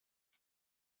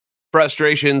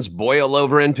Frustrations boil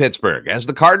over in Pittsburgh as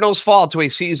the Cardinals fall to a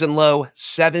season low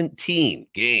 17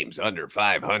 games under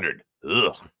 500.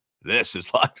 Ugh, this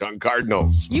is Locked on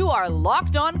Cardinals. You are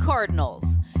Locked on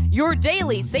Cardinals, your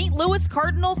daily St. Louis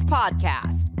Cardinals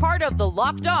podcast, part of the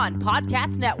Locked on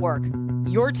Podcast Network,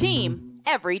 your team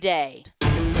every day.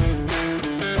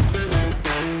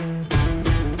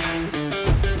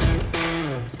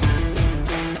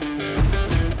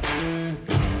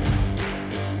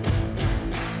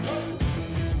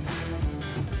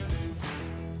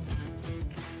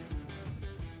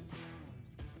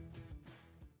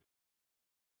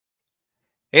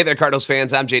 Hey there, Cardinals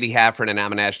fans. I'm JD Haffern, and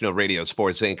I'm a national radio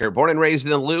sports anchor. Born and raised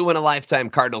in the Lou and a lifetime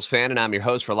Cardinals fan, and I'm your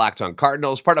host for Locked on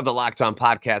Cardinals, part of the Locked on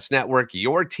Podcast Network,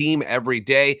 your team every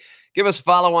day. Give us a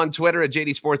follow on Twitter at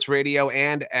JD Sports Radio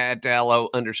and at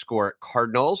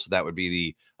LO_Cardinals. That would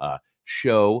be the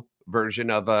show version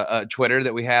of Twitter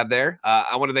that we have there.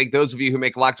 I want to thank those of you who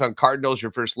make Locked on Cardinals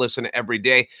your first listen every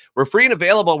day. We're free and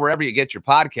available wherever you get your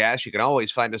podcasts. You can always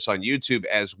find us on YouTube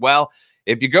as well.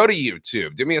 If you go to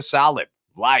YouTube, do me a solid.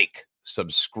 Like,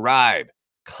 subscribe,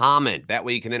 comment. That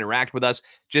way you can interact with us.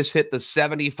 Just hit the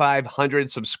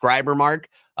 7,500 subscriber mark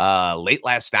late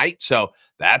last night. So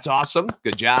that's awesome.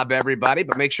 Good job, everybody.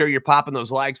 But make sure you're popping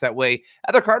those likes. That way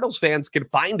other Cardinals fans can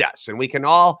find us and we can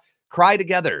all cry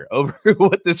together over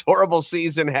what this horrible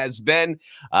season has been.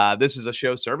 This is a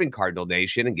show serving Cardinal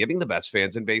Nation and giving the best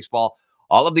fans in baseball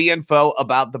all of the info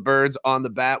about the birds on the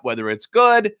bat, whether it's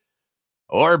good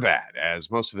or bad,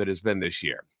 as most of it has been this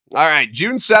year. All right,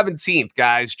 June 17th,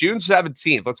 guys. June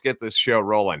 17th. Let's get this show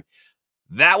rolling.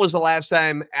 That was the last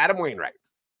time Adam Wainwright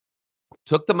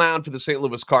took the mound for the St.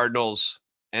 Louis Cardinals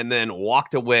and then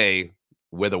walked away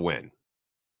with a win.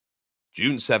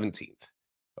 June 17th,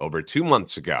 over 2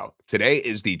 months ago. Today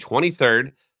is the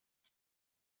 23rd.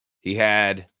 He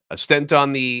had a stint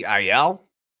on the IL,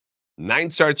 9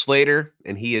 starts later,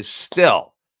 and he is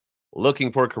still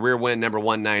looking for career win number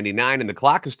 199, and the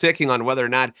clock is ticking on whether or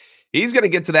not he's going to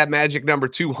get to that magic number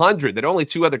 200 that only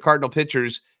 2 other Cardinal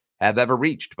pitchers have ever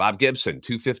reached. Bob Gibson,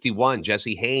 251.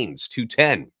 Jesse Haynes,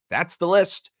 210. That's the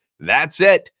list. That's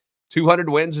it. 200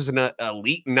 wins is an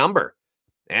elite number,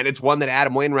 and it's one that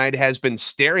Adam Wainwright has been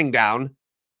staring down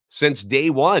since day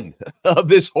one of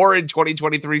this horrid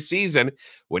 2023 season.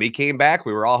 When he came back,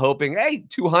 we were all hoping, hey,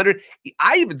 200.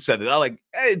 I even said it. I'm like,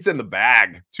 hey, it's in the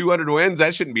bag. 200 wins,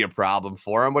 that shouldn't be a problem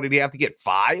for him. What did he have to get?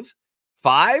 5?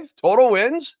 5 total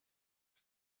wins?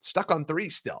 Stuck on 3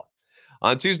 still.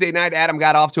 On Tuesday night, Adam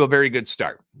got off to a very good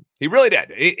start. He really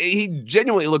did. He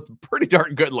genuinely looked pretty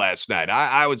darn good last night.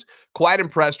 I was quite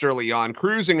impressed early on,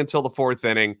 cruising until the 4th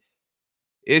inning.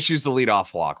 Issues the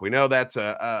leadoff walk. We know that's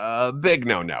a big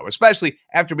no-no, especially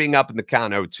after being up in the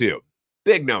count 0-2.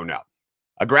 Big no-no.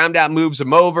 A ground out moves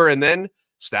him over, and then,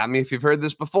 stop me if you've heard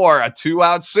this before, a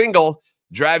 2-out single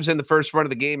drives in the first run of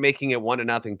the game, making it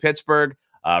 1-0 Pittsburgh.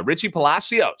 Richie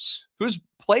Palacios, who's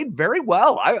played very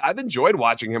well. I've enjoyed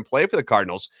watching him play for the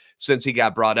Cardinals since he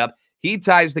got brought up. He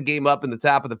ties the game up in the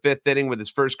top of the 5th inning with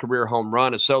his first career home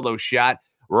run, a solo shot.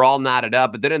 We're all knotted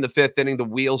up. But then in the 5th inning, the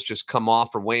wheels just come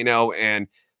off for Waino, and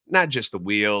not just the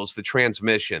wheels, the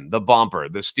transmission, the bumper,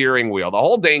 the steering wheel, the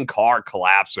whole dang car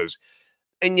collapses.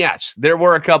 And yes, there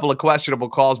were a couple of questionable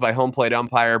calls by home plate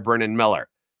umpire Brennan Miller.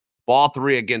 Ball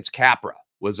 3 against Capra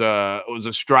was a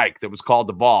strike that was called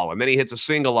the ball, and then he hits a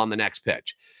single on the next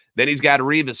pitch. Then he's got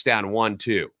Rivas down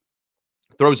 1-2.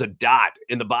 Throws a dot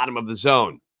in the bottom of the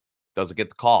zone. Doesn't get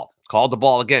the call. Called the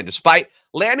ball again, despite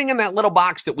landing in that little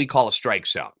box that we call a strike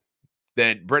zone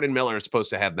that Brennan Miller is supposed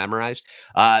to have memorized.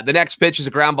 The next pitch is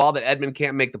a ground ball that Edman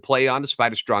can't make the play on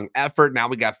despite a strong effort. Now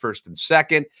we got first and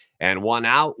second and 1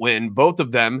 out when both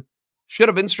of them should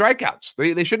have been strikeouts.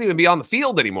 They shouldn't even be on the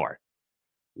field anymore.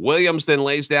 Williams then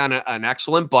lays down an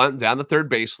excellent bunt down the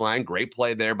third baseline. Great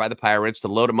play there by the Pirates to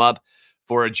load him up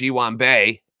for a G1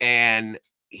 Bay, and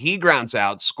he grounds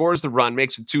out, scores the run,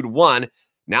 makes it 2-1.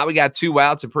 Now we got 2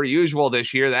 outs, and per usual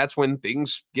this year, that's when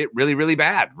things get really, really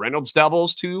bad. Reynolds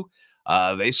doubles 2,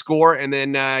 they score, and then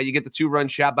you get the 2-run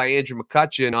shot by Andrew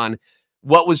McCutchen on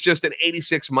what was just an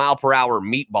 86-mile-per-hour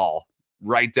meatball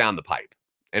right down the pipe.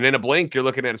 And in a blink, you're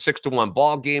looking at a 6-1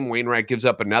 ball game. Wainwright gives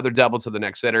up another double to the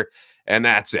next hitter, and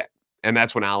that's it. And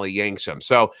that's when Ali yanks him.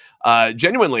 So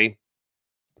genuinely,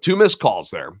 2 missed calls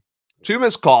there. 2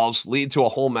 missed calls lead to a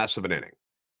whole mess of an inning.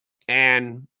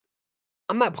 And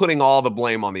I'm not putting all the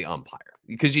blame on the umpire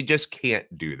because you just can't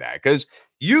do that because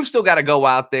you've still got to go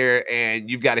out there and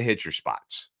you've got to hit your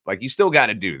spots. Like, you still got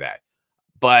to do that.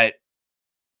 But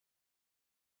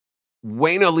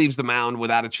Waino leaves the mound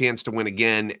without a chance to win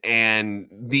again, and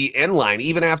the end line,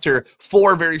 even after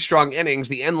 4 very strong innings,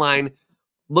 the end line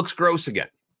looks gross again.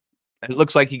 It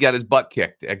looks like he got his butt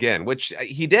kicked again, which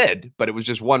he did, but it was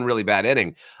just one really bad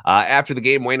inning. After the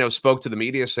game, Waino spoke to the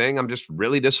media saying, "I'm just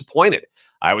really disappointed.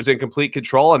 I was in complete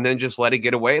control and then just let it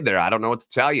get away there. I don't know what to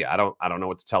tell you. I don't know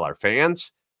what to tell our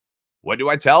fans. What do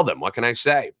I tell them? What can I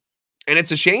say?" And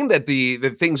it's a shame that the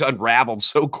things unraveled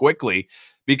so quickly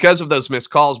because of those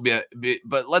missed calls.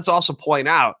 But let's also point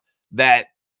out that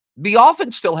the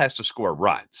offense still has to score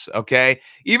runs, okay?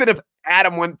 Even if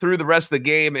Adam went through the rest of the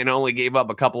game and only gave up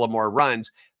a couple of more runs,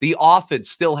 the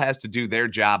offense still has to do their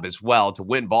job as well to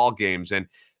win ball games. And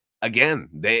again,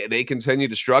 they continue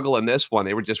to struggle in this one.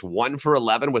 They were just 1 for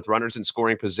 11 with runners in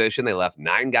scoring position. They left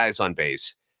 9 guys on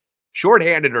base,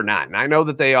 shorthanded or not. And I know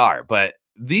that they are, but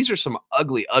these are some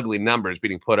ugly, ugly numbers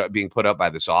being put up by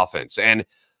this offense. And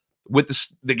with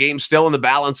the game still in the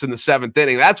balance in the 7th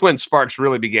inning, that's when sparks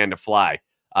really began to fly.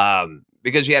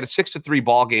 Because you had a 6-3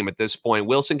 ball game at this point.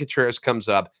 Willson Contreras comes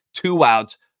up, 2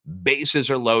 outs, bases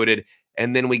are loaded,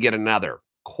 and then we get another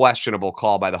questionable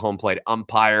call by the home plate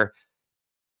umpire.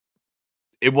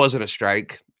 It wasn't a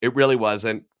strike. It really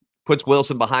wasn't. Puts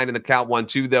Willson behind in the count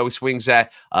 1-2, though. He swings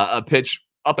at a pitch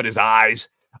up at his eyes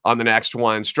on the next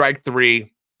one. Strike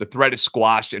 3. The threat is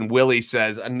squashed, and Willie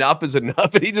says, "Enough is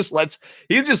enough," and he just lets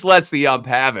the ump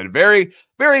have it. Very,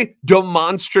 very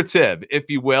demonstrative, if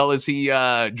you will, as he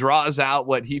draws out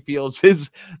what he feels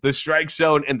is the strike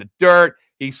zone in the dirt.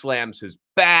 He slams his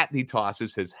bat. He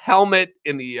tosses his helmet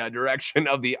in the direction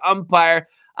of the umpire.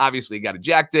 Obviously, he got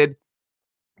ejected,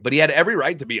 but he had every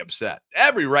right to be upset.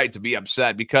 Every right to be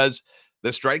upset because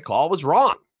the strike call was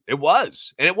wrong. It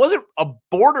was. And it wasn't a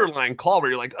borderline call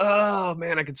where you're like, "Oh,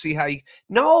 man, I can see how you..."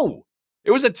 No,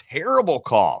 it was a terrible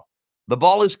call. The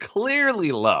ball is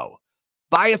clearly low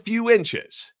by a few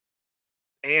inches.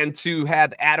 And to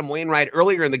have Adam Wainwright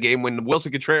earlier in the game when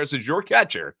Willson Contreras is your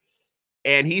catcher,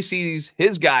 and he sees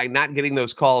his guy not getting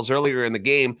those calls earlier in the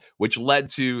game, which led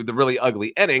to the really ugly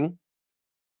inning,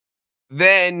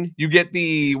 then you get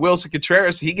the Willson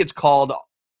Contreras, he gets called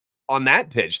on that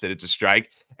pitch that it's a strike.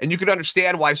 And you can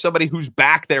understand why somebody who's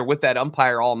back there with that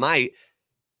umpire all night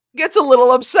gets a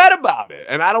little upset about it.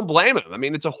 And I don't blame him. I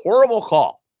mean, it's a horrible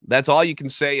call. That's all you can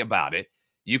say about it.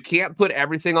 You can't put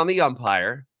everything on the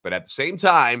umpire, but at the same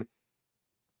time,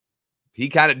 he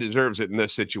kind of deserves it in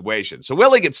this situation. So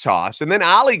Willie gets tossed, and then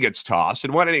Ollie gets tossed.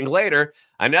 And 1 inning later,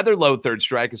 another low third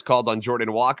strike is called on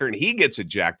Jordan Walker, and he gets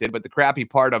ejected. But the crappy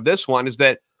part of this one is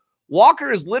that Walker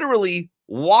is literally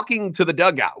walking to the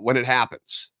dugout when it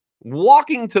happens.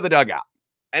 Walking to the dugout.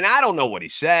 And I don't know what he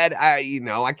said.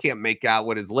 I can't make out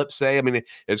what his lips say. I mean,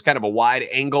 it's kind of a wide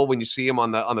angle when you see him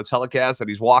on the telecast that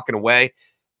he's walking away.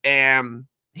 And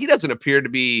he doesn't appear to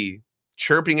be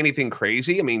chirping anything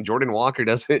crazy. I mean, Jordan Walker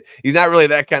doesn't. He's not really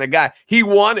that kind of guy. He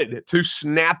wanted to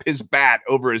snap his bat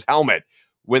over his helmet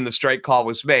when the strike call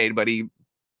was made, but he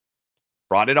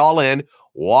brought it all in,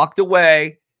 walked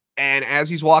away. And as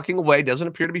he's walking away, doesn't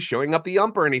appear to be showing up the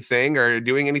ump or anything or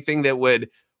doing anything that would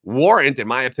warrant, in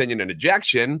my opinion, an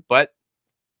ejection. But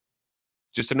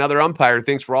just another umpire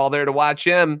thinks we're all there to watch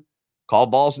him. Call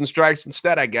balls and strikes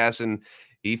instead, I guess. And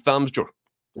he thumbs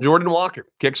Jordan Walker,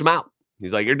 kicks him out.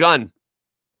 He's like, "You're done."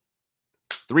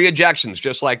 3 ejections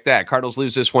just like that. Cardinals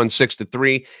lose this one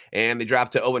 6-3, and they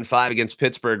drop to 0-5 against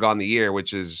Pittsburgh on the year,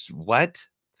 which is what?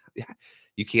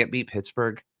 You can't beat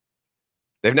Pittsburgh.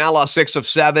 They've now lost 6 of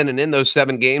 7, and in those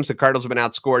 7 games, the Cardinals have been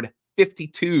outscored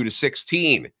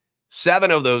 52-16.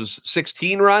 7 of those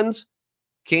 16 runs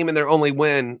came in their only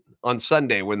win on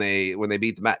Sunday when they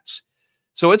beat the Mets.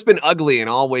 So it's been ugly in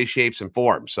all ways, shapes, and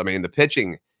forms. I mean, the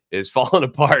pitching is falling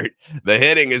apart. The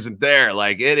hitting isn't there.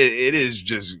 Like it is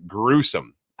just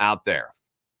gruesome out there.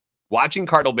 Watching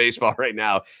Cardinal baseball right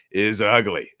now is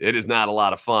ugly. It is not a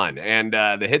lot of fun. And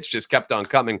the hits just kept on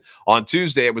coming. On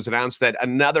Tuesday, it was announced that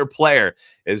another player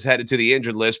is headed to the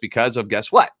injured list because of,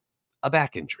 guess what? A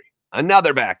back injury.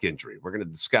 Another back injury. We're going to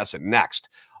discuss it next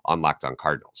on Locked On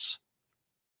Cardinals.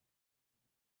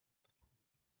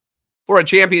 For a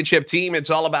championship team, it's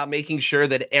all about making sure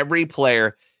that every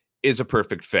player is a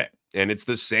perfect fit. And it's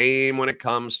the same when it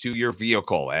comes to your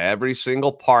vehicle. Every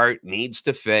single part needs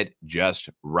to fit just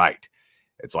right.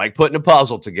 It's like putting a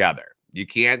puzzle together. You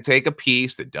can't take a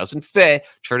piece that doesn't fit,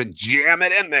 try to jam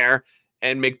it in there,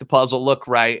 and make the puzzle look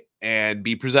right and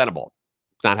be presentable.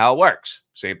 It's not how it works.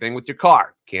 Same thing with your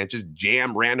car. Can't just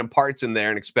jam random parts in there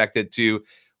and expect it to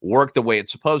work the way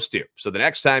it's supposed to. So the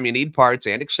next time you need parts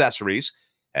and accessories,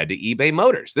 head to eBay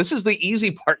Motors. This is the easy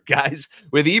part, guys.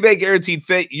 With eBay Guaranteed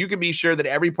Fit, you can be sure that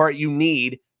every part you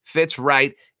need fits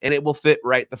right, and it will fit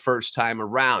right the first time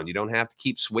around. You don't have to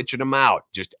keep switching them out.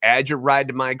 Just add your ride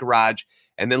to my garage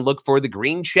and then look for the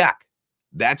green check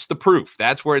That's the proof.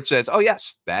 That's where it says, oh,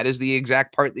 yes, that is the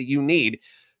exact part that you need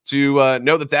to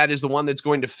know that that is the one that's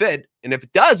going to fit. And if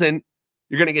it doesn't,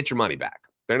 you're going to get your money back.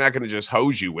 They're not going to just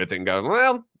hose you with it and go,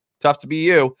 well, tough to be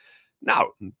you.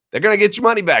 No, they're going to get your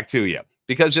money back to you.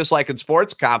 Because just like in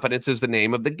sports, confidence is the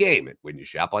name of the game. When you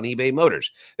shop on eBay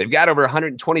Motors, they've got over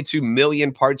 122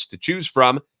 million parts to choose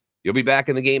from. You'll be back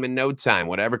in the game in no time.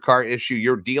 Whatever car issue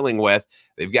you're dealing with,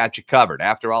 they've got you covered.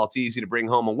 After all, it's easy to bring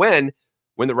home a win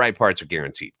when the right parts are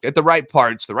guaranteed. Get the right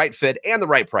parts, the right fit, and the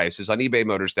right prices on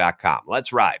ebaymotors.com.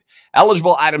 Let's ride.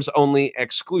 Eligible items only.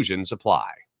 Exclusions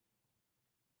apply.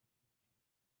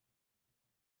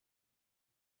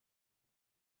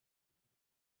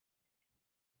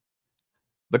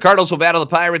 The Cardinals will battle the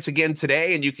Pirates again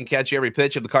today, and you can catch every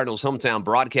pitch of the Cardinals' hometown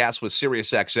broadcast with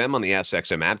SiriusXM on the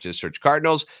SXM app. Just search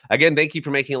Cardinals. Again, thank you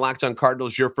for making Locked On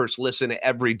Cardinals your first listen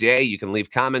every day. You can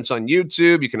leave comments on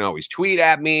YouTube. You can always tweet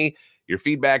at me. Your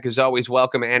feedback is always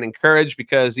welcome and encouraged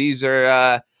because these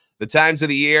are the times of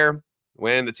the year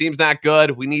when the team's not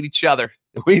good. We need each other.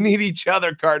 We need each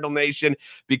other, Cardinal Nation,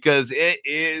 because it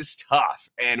is tough,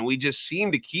 and we just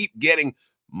seem to keep getting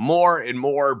more and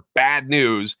more bad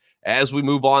news as we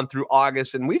move on through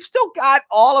August, and we've still got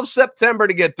all of September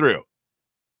to get through.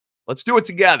 Let's do it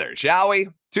together, shall we?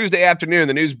 Tuesday afternoon,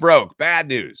 the news broke. Bad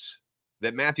news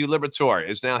that Matthew Liberatore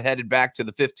is now headed back to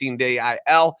the 15-day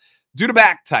IL due to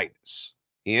back tightness.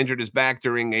 He injured his back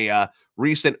during a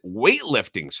recent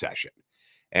weightlifting session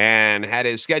and had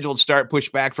his scheduled start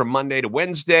pushed back from Monday to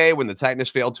Wednesday. When the tightness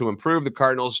failed to improve, the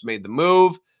Cardinals made the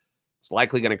move. It's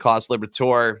likely going to cost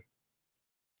Liberatore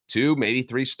 2, maybe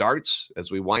 3 starts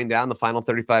as we wind down the final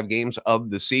 35 games of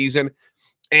the season.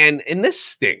 And this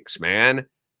stinks, man.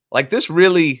 Like, this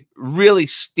really, really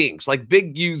stinks. Like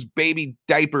big used baby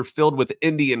diaper filled with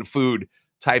Indian food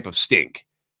type of stink.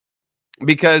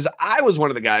 Because I was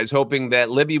one of the guys hoping that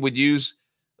Libby would use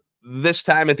this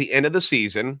time at the end of the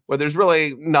season where there's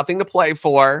really nothing to play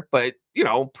for, but, you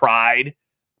know, pride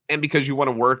and because you want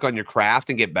to work on your craft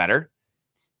and get better.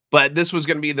 But this was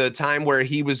going to be the time where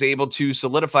he was able to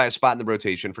solidify a spot in the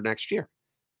rotation for next year.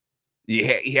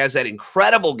 He has that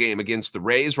incredible game against the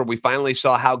Rays where we finally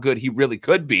saw how good he really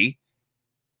could be.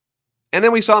 And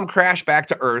then we saw him crash back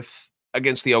to earth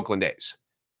against the Oakland A's.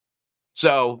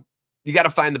 So you got to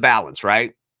find the balance,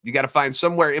 right? You got to find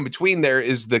somewhere in between there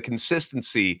is the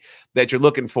consistency that you're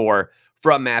looking for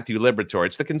from Matthew Liberatore.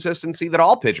 It's the consistency that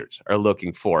all pitchers are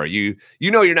looking for. You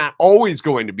know you're not always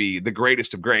going to be the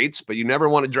greatest of greats, but you never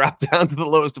want to drop down to the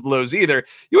lowest of lows either.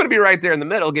 You want to be right there in the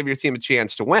middle, give your team a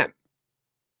chance to win.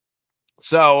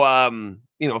 So,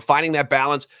 finding that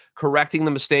balance, correcting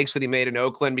the mistakes that he made in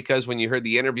Oakland, because when you heard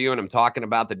the interview and I'm talking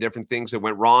about the different things that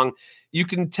went wrong, you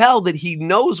can tell that he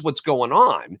knows what's going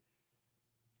on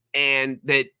and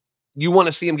that you want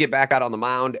to see him get back out on the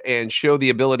mound and show the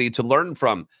ability to learn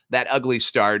from that ugly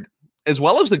start as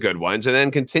well as the good ones and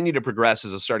then continue to progress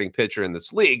as a starting pitcher in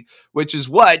this league, which is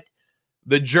what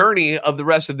the journey of the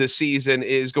rest of this season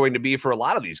is going to be for a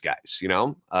lot of these guys,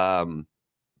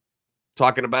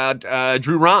 talking about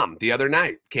Drew Rom the other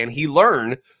night. Can he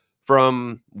learn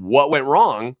from what went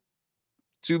wrong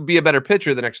to be a better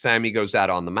pitcher the next time he goes out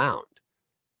on the mound?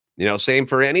 Same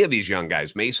for any of these young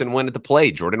guys. Mason Wynn at the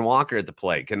plate, Jordan Walker at the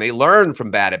plate. Can they learn from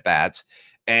bad at-bats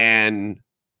and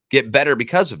get better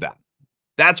because of them?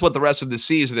 That's what the rest of the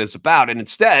season is about. And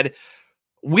instead,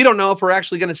 we don't know if we're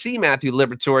actually going to see Matthew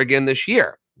Liberatore again this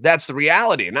year. That's the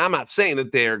reality. And I'm not saying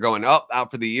that they're going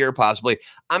out for the year possibly.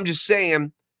 I'm just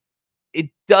saying it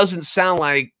doesn't sound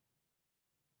like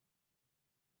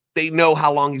they know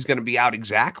how long he's going to be out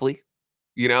exactly.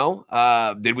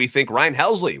 Did we think Ryan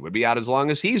Helsley would be out as long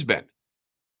as he's been?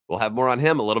 We'll have more on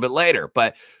him a little bit later,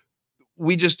 but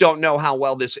we just don't know how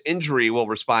well this injury will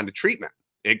respond to treatment.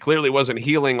 It clearly wasn't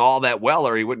healing all that well,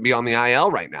 or he wouldn't be on the IL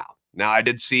right now. Now, I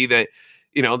did see that,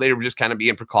 they were just kind of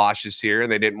being precautious here,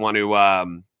 and they didn't want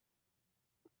to,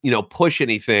 push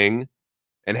anything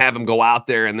and have him go out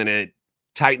there and then it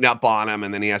tighten up on him,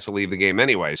 and then he has to leave the game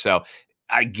anyway. So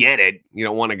I get it. You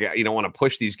don't want to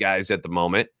push these guys at the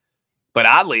moment. But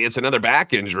oddly, it's another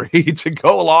back injury to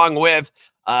go along with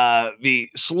the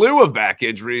slew of back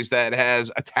injuries that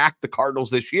has attacked the Cardinals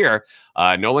this year.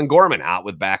 Nolan Gorman out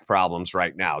with back problems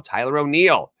right now. Tyler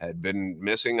O'Neill had been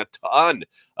missing a ton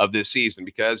of this season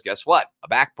because guess what? A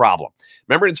back problem.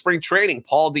 Remember in spring training,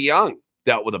 Paul DeYoung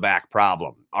dealt with a back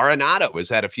problem. Arenado has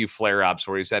had a few flare-ups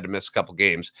where he's had to miss a couple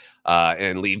games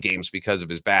and leave games because of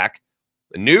his back.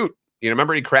 Newt,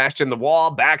 remember he crashed in the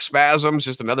wall, back spasms,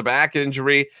 just another back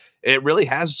injury. It really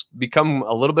has become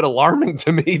a little bit alarming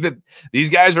to me that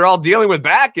these guys are all dealing with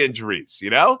back injuries,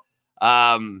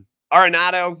 I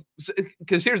Arenado,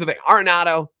 because here's the thing,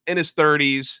 Arenado in his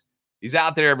 30s, he's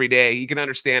out there every day. You can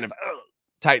understand if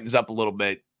tightens up a little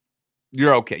bit.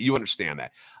 You're okay. You understand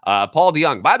that. Paul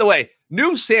DeJong. By the way,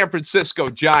 new San Francisco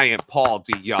Giant Paul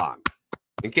DeJong.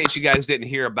 In case you guys didn't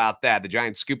hear about that, the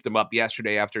Giants scooped him up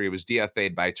yesterday after he was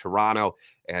DFA'd by Toronto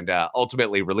and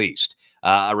ultimately released.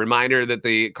 A reminder that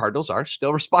the Cardinals are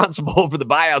still responsible for the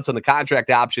buyouts and the contract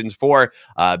options for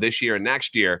this year and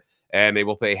next year, and they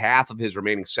will pay half of his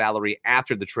remaining salary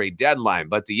after the trade deadline.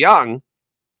 But DeJong,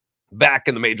 back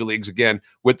in the major leagues again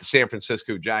with the San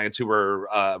Francisco Giants, who were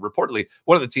reportedly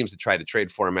one of the teams that tried to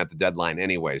trade for him at the deadline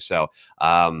anyway. So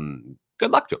good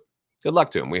luck to him. Good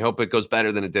luck to him. We hope it goes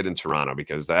better than it did in Toronto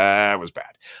because that was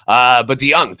bad. But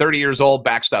DeJong, 30 years old,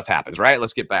 back stuff happens, right?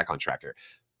 Let's get back on track here.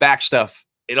 Back stuff,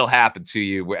 it'll happen to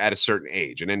you at a certain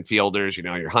age. And infielders,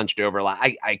 you're hunched over a lot.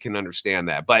 I can understand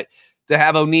that. But to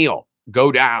have O'Neill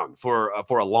go down for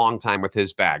a long time with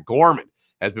his back, Gorman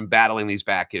has been battling these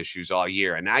back issues all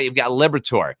year. And now you've got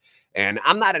Liberatore. And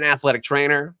I'm not an athletic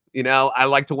trainer. I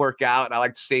like to work out and I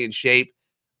like to stay in shape.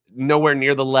 Nowhere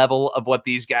near the level of what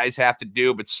these guys have to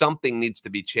do, but something needs to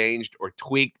be changed or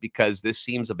tweaked because this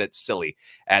seems a bit silly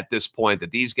at this point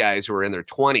that these guys who are in their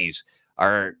 20s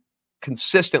are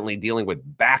consistently dealing with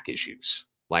back issues.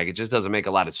 Like, it just doesn't make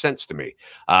a lot of sense to me.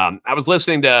 I was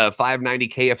listening to 590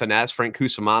 KFNS. Frank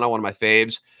Cusimano, one of my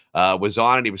faves, was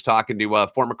on it. He was talking to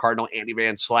former Cardinal Andy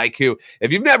Van Slyke, who,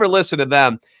 if you've never listened to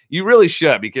them, you really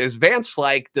should, because Van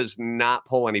Slyke does not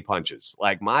pull any punches.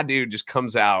 Like, my dude just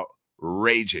comes out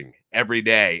raging every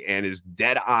day and is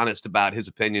dead honest about his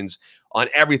opinions on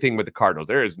everything with the Cardinals.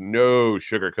 There is no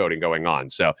sugarcoating going on.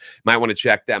 So might want to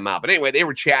check them out. But anyway, they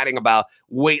were chatting about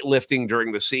weightlifting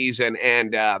during the season.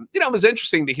 And, it was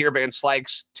interesting to hear Van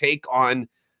Slyke's take on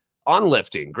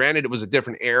lifting. Granted, it was a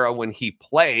different era when he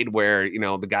played where,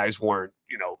 the guys weren't,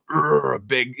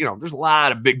 big, there's a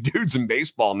lot of big dudes in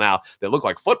baseball now that look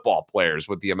like football players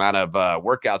with the amount of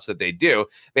workouts that they do.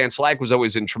 Van Slyke was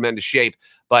always in tremendous shape,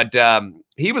 but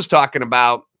he was talking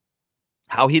about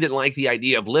how he didn't like the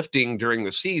idea of lifting during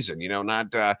the season,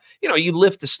 not, you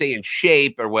lift to stay in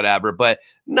shape or whatever, but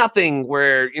nothing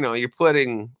where, you're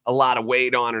putting a lot of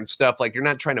weight on and stuff. Like, you're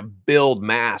not trying to build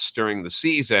mass during the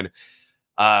season.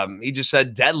 He just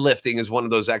said deadlifting is one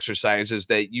of those exercises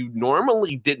that you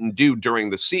normally didn't do during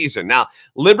the season. Now,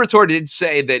 Liberatore did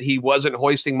say that he wasn't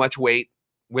hoisting much weight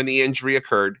when the injury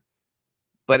occurred,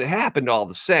 but it happened all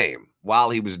the same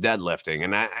while he was deadlifting.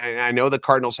 And I know the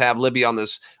Cardinals have Libby on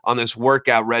this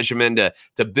workout regimen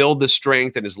to build the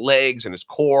strength in his legs and his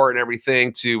core and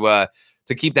everything to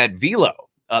keep that velo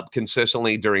up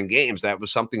consistently during games. That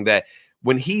was something that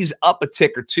when he's up a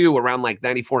tick or two around like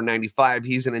 94, 95,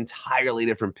 he's an entirely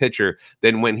different pitcher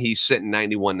than when he's sitting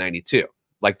 91, 92.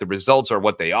 Like, the results are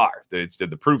what they are.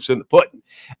 The proof's in the pudding.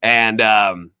 And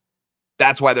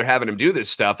that's why they're having him do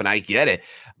this stuff. And I get it.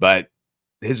 But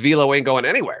his velo ain't going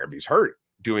anywhere if he's hurt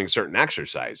doing certain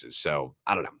exercises. So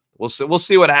I don't know. We'll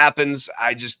see what happens.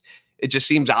 It just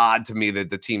seems odd to me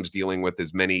that the team's dealing with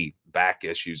as many back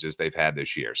issues as they've had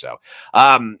this year. So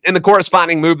in the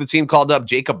corresponding move, the team called up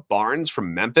Jacob Barnes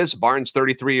from Memphis. Barnes,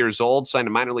 33 years old, signed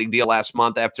a minor league deal last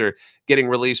month after getting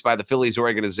released by the Phillies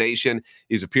organization.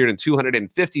 He's appeared in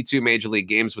 252 major league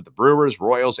games with the Brewers,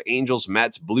 Royals, Angels,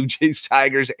 Mets, Blue Jays,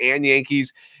 Tigers, and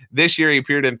Yankees. This year, he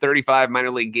appeared in 35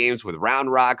 minor league games with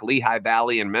Round Rock, Lehigh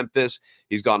Valley, and Memphis.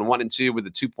 He's gone 1-2 with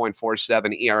a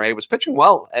 2.47 ERA. Was pitching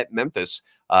well at Memphis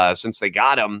since they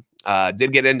got him.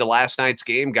 Did get into last night's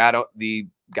game, got out the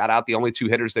only two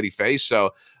hitters that he faced.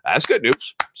 So that's good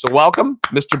news. So welcome,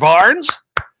 Mr. Barnes.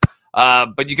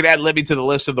 But you can add Libby to the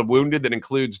list of the wounded that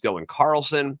includes Dylan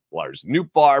Carlson, Lars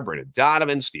Nootbaar, Brendan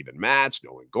Donovan, Steven Matz,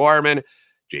 Nolan Gorman,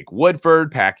 Jake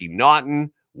Woodford, Packy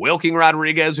Naughton, Wilking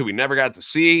Rodriguez, who we never got to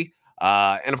see,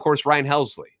 and of course Ryan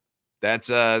Helsley. That's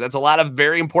a lot of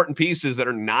very important pieces that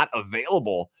are not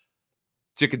available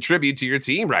to contribute to your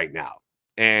team right now.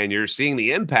 And you're seeing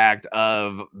the impact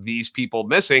of these people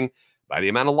missing by the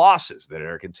amount of losses that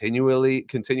are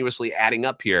continuously adding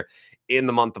up here in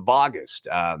the month of August.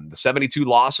 The 72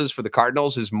 losses for the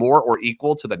Cardinals is more or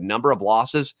equal to the number of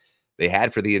losses they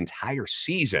had for the entire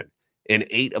season in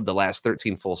 8 of the last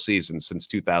 13 full seasons since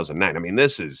 2009. I mean,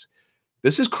 this is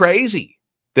crazy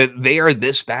that they are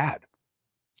this bad.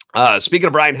 Speaking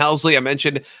of Ryan Helsley, I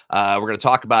mentioned we're going to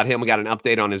talk about him. We got an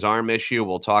update on his arm issue.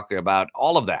 We'll talk about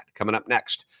all of that coming up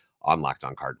next on Locked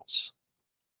On Cardinals.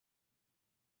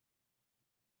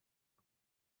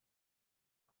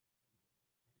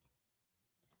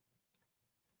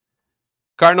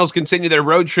 Cardinals continue their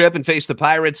road trip and face the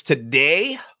Pirates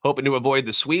today, hoping to avoid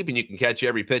the sweep, and you can catch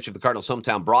every pitch of the Cardinals'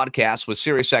 hometown broadcast with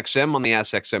SiriusXM on the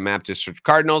SXM app. Just search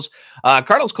Cardinals.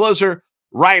 Cardinals closer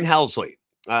Ryan Helsley.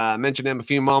 Mentioned him a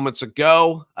few moments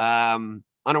ago.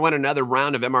 Underwent another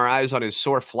round of MRIs on his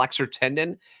sore flexor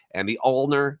tendon and the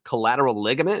ulnar collateral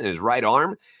ligament in his right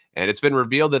arm, and it's been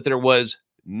revealed that there was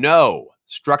no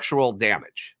structural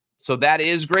damage. So that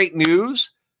is great news.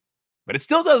 But it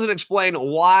still doesn't explain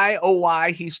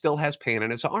why he still has pain in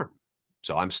his arm.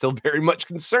 So I'm still very much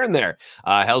concerned there.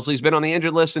 Helsley's been on the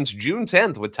injured list since June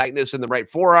 10th with tightness in the right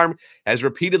forearm, has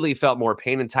repeatedly felt more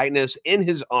pain and tightness in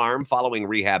his arm following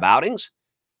rehab outings.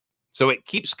 So it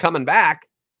keeps coming back.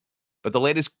 But the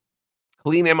latest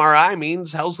clean MRI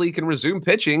means Helsley can resume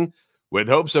pitching with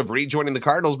hopes of rejoining the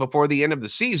Cardinals before the end of the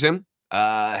season.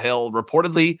 He'll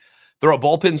reportedly throw a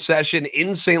bullpen session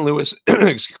in St. Louis,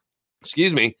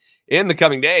 excuse me, in the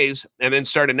coming days, and then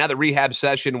start another rehab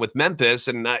session with Memphis.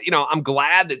 And, I'm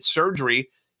glad that surgery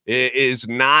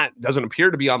doesn't appear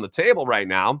to be on the table right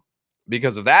now,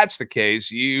 because if that's the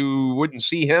case, you wouldn't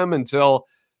see him until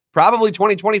probably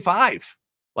 2025.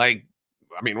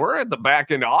 We're at the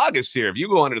back end of August here. If you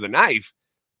go under the knife,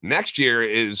 next year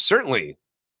is certainly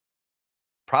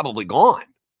probably gone.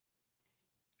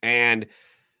 And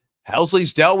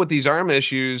Helsley's dealt with these arm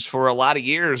issues for a lot of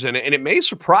years, and it may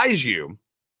surprise you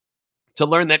to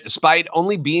learn that despite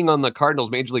only being on the Cardinals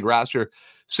major league roster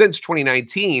since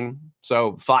 2019,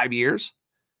 so 5 years,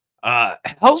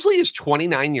 Helsley is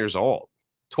 29 years old.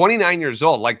 29 years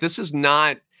old. This is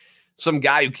not some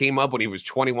guy who came up when he was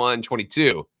 21,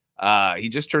 22. He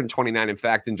just turned 29, in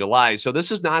fact, in July. So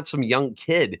this is not some young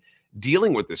kid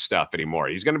dealing with this stuff anymore.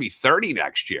 He's going to be 30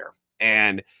 next year.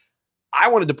 And I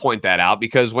wanted to point that out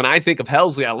because when I think of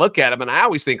Helsley, I look at him and I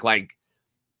always think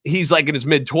he's in his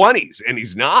mid-20s, and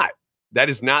he's not. That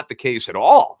is not the case at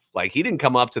all. He didn't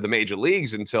come up to the major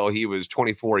leagues until he was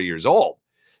 24 years old.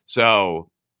 So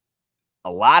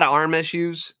a lot of arm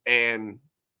issues, and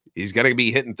he's going to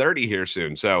be hitting 30 here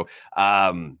soon. So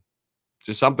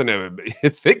just something to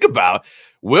think about.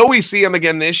 Will we see him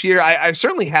again this year? I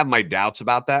certainly have my doubts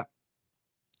about that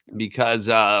because,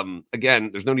 again,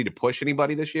 there's no need to push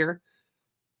anybody this year.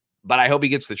 But I hope he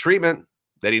gets the treatment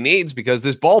that he needs, because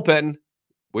this bullpen,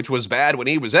 which was bad when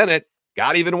he was in it,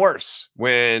 got even worse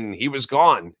when he was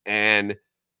gone. And,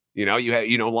 you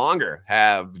no longer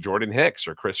have Jordan Hicks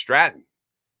or Chris Stratton.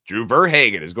 Drew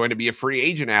Verhagen is going to be a free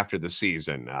agent after the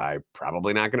season. I'm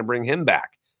probably not going to bring him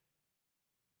back.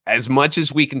 As much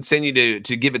as we continue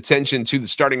to give attention to the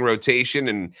starting rotation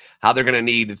and how they're going to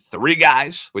need 3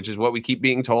 guys, which is what we keep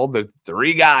being told, that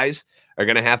 3 guys are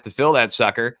going to have to fill that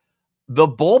sucker, the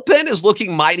bullpen is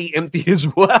looking mighty empty as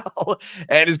well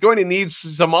and is going to need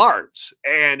some arms.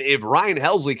 And if Ryan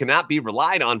Helsley cannot be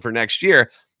relied on for next year,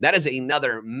 that is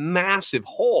another massive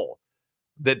hole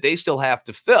that they still have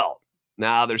to fill.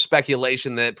 Now, there's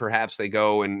speculation that perhaps they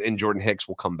go and Jordan Hicks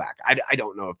will come back. I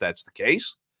don't know if that's the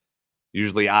case.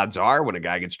 Usually odds are when a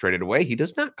guy gets traded away, he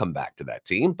does not come back to that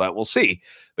team, but we'll see.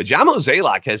 But Jamo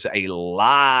Zaylock has a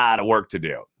lot of work to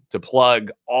do to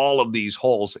plug all of these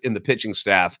holes in the pitching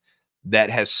staff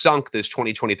that has sunk this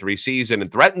 2023 season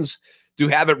and threatens to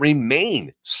have it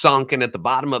remain sunken at the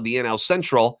bottom of the NL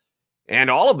Central and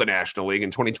all of the National League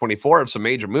in 2024 if some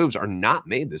major moves are not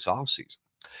made this offseason.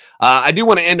 I do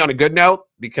want to end on a good note,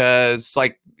 because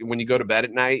when you go to bed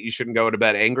at night, you shouldn't go to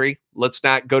bed angry. Let's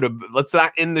not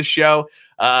end the show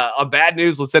on bad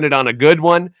news. Let's end it on a good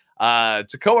one.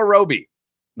 Tekoah Roby,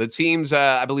 the team's,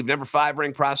 I believe, number 5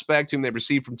 ranked prospect, whom they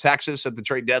received from Texas at the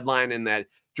trade deadline in that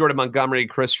Jordan Montgomery,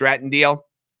 Chris Stratton deal,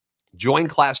 joined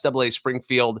Class AA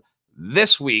Springfield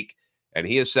this week, and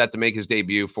he is set to make his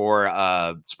debut for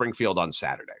Springfield on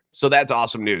Saturday. So that's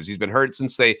awesome news. He's been hurt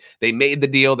since they made the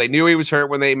deal. They knew he was hurt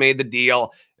when they made the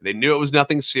deal. They knew it was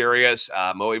nothing serious.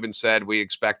 Mo even said we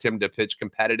expect him to pitch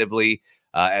competitively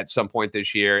at some point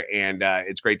this year, and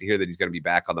it's great to hear that he's going to be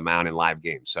back on the mound in live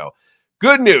games. So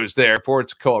good news there for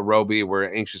Tekoah Roby. We're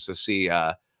anxious to see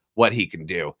what he can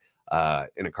do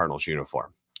in a Cardinals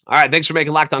uniform. All right, thanks for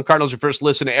making Locked On Cardinals your first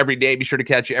listen every day. Be sure to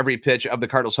catch every pitch of the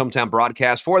Cardinals hometown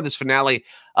broadcast for this finale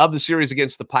of the series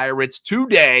against the Pirates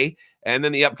today, and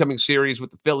then the upcoming series with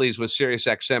the Phillies with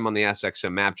SiriusXM on the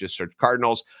SXM app. Just search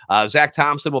Cardinals. Zach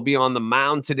Thompson will be on the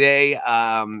mound today.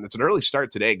 It's an early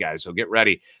start today, guys, so get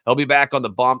ready. He'll be back on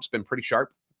the bump. It's been pretty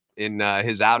sharp in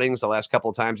his outings the last couple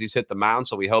of times he's hit the mound,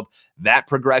 so we hope that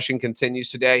progression continues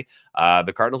today.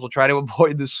 The Cardinals will try to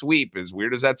avoid the sweep, as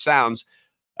weird as that sounds,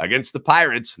 against the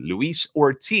Pirates, Luis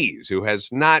Ortiz, who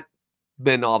has not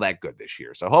been all that good this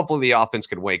year. So hopefully the offense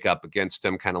can wake up against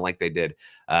him, kind of like they did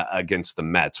against the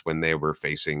Mets when they were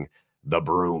facing the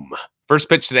broom. First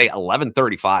pitch today,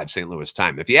 11:35 St. Louis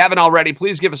time. If you haven't already,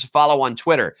 please give us a follow on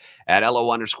Twitter at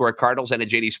 @LO_Cardinals and at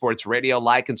JD Sports Radio.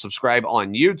 Like and subscribe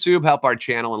on YouTube. Help our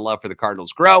channel and love for the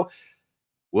Cardinals grow.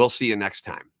 We'll see you next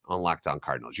time on Locked On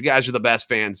Cardinals. You guys are the best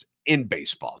fans in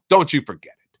baseball. Don't you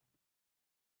forget it.